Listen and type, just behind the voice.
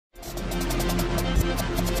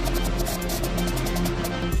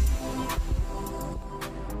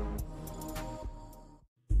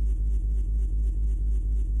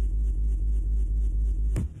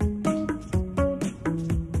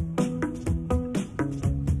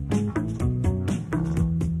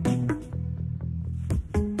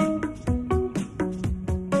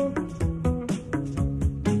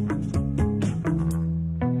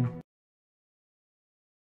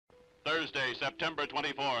September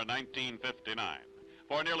 24, 1959.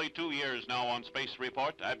 For nearly 2 years now on Space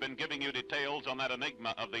Report, I've been giving you details on that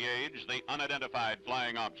enigma of the age, the unidentified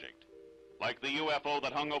flying object. Like the UFO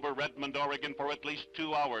that hung over Redmond, Oregon for at least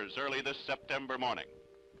 2 hours early this September morning.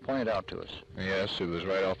 Point it out to us. Yes, it was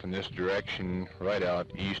right off in this direction, right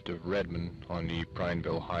out east of Redmond on the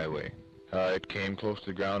Prineville Highway. It came close to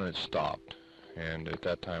the ground and it stopped. And at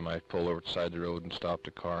that time I pulled over to the side of the road and stopped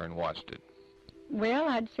the car and watched it. Well,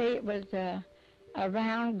 I'd say it was a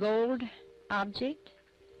round gold object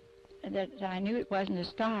that I knew it wasn't a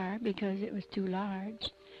star because it was too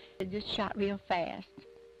large. It just shot real fast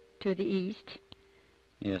to the east.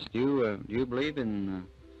 Yes, do you believe in the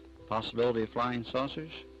possibility of flying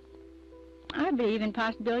saucers? I believe in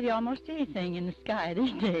possibility of almost anything in the sky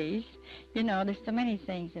these days. You know, there's so many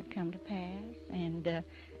things that have come to pass, and the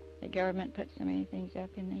government puts so many things up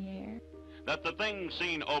in the air. That the thing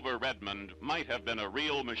seen over Redmond might have been a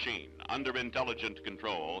real machine under intelligent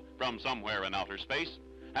control from somewhere in outer space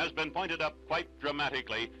has been pointed up quite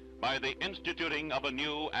dramatically by the instituting of a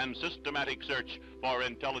new and systematic search for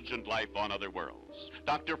intelligent life on other worlds.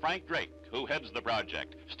 Dr. Frank Drake, who heads the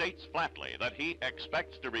project, states flatly that he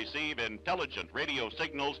expects to receive intelligent radio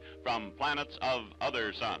signals from planets of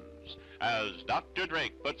other suns. As Dr.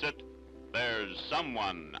 Drake puts it, there's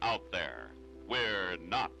someone out there. We're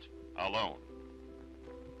not alone.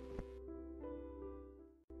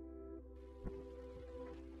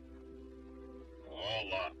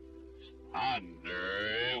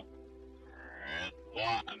 Under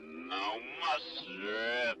no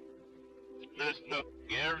mustard. This look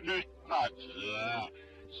here just touch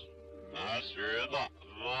Master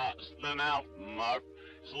the out mark.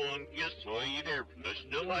 Slung gets way there. The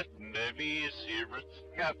still at Navy Sirits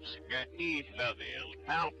Capska eat the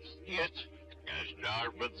helps it. As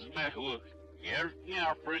Darby's network. Here,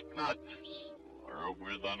 freak not. Or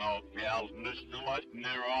over the no gal, the still at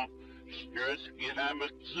Nero. Stress get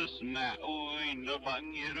amethyst now. In the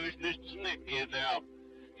bang, you lose the snake it out.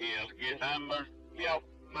 He'll get hammer, yelp,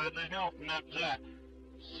 but the help not that.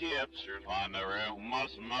 Sips are on the room,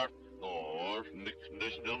 must mark, or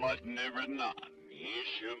this delight never none. You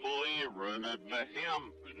should believe run it by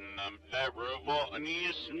him, and I'm never bought an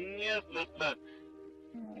east and yet that.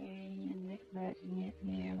 And the question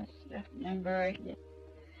is, what's the number?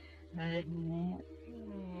 I didn't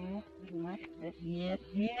much, but yes,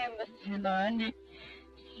 here was learning.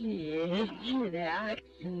 Yes, that's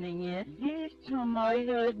yes, here's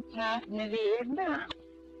tomorrow talking to the about.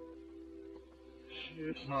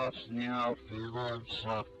 She's not now feeling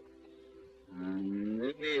soft. And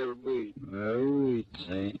the beer be very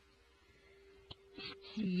say.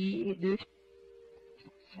 See, this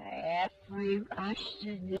every rushed.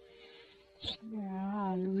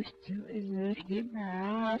 Yeah, we still is looking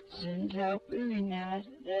out and helping us.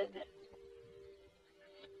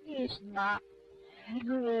 It's not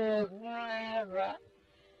good, whatever.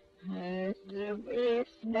 It's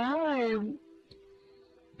not.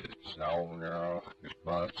 It's all now. It's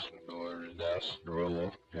boxing doors. That's the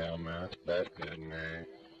roll down my back in there.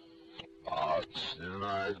 Box and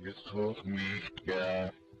I get so me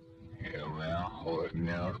guy. Yeah, well, hold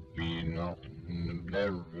now be no.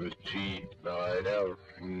 Never cheat right out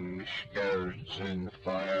in the skirts and the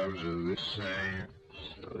fires of the same.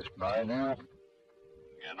 So it's by now.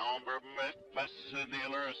 En hombre bästa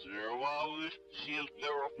delar ser was skilt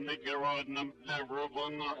där upp mycket rådna never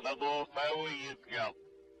bunga la då fäwiet gal.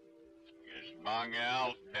 Is många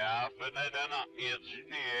allt därför när denna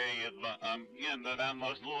igen där den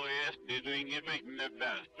måste lås det du inget bäckne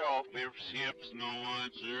bäst av för ships no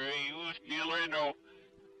answer you still no.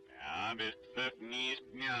 Ja, det är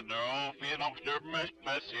near off in after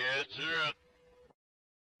must yes.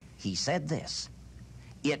 He said this,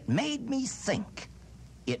 it made me think.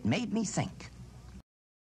 It made me think.